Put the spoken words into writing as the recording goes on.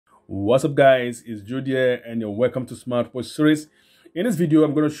What's up guys, it's Jude here and you're welcome to Smart Watch series. In this video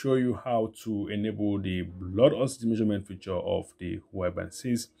I'm going to show you how to enable the blood oxygen measurement feature of the Huawei Band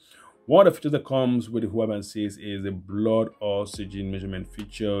 6. One of the features that comes with the Huawei Band 6 is the blood oxygen measurement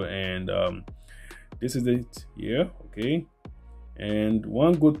feature, and this is it here. Okay, and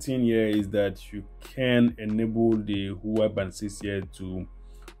one good thing here is that you can enable the Huawei Band 6 here to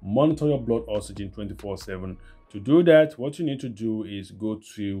monitor your blood oxygen 24/7. To do that, what you need to do is go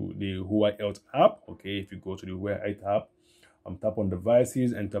to the Huawei Health app. Okay, if you go to the Huawei Health app, tap on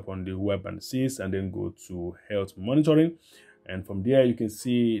devices and tap on the Huawei Band 6 and then go to health monitoring, and from there you can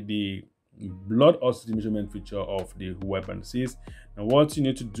see the blood oxygen measurement feature of the Huawei Band 6. Now what you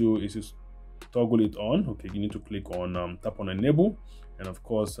need to do is just toggle it on. Okay, you need to click on tap on enable, and of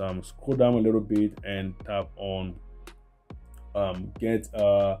course scroll down a little bit and tap on get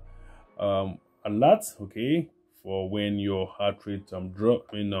alert, okay, for when your heart rate drop,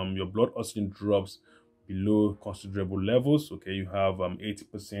 when your blood oxygen drops below considerable levels. Okay, you have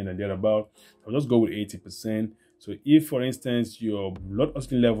 80% and thereabout. I'll just go with 80%. So if for instance your blood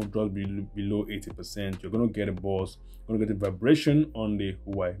oxygen level drops below 80%, you're going to get a buzz, you're going to get a vibration on the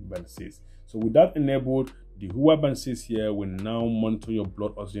Huawei Band 6. So with that enabled, the Huawei Band 6 here will now monitor your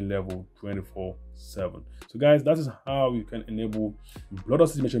blood oxygen level 24/7. So guys, that is how you can enable blood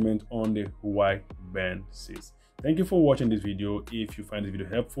oxygen measurement on the Huawei Band 6. Thank you for watching this video. If you find this video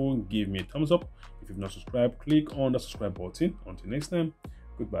helpful, give me a thumbs up. If you've not subscribed, click on the subscribe button. Until next time,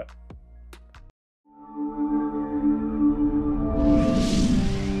 goodbye.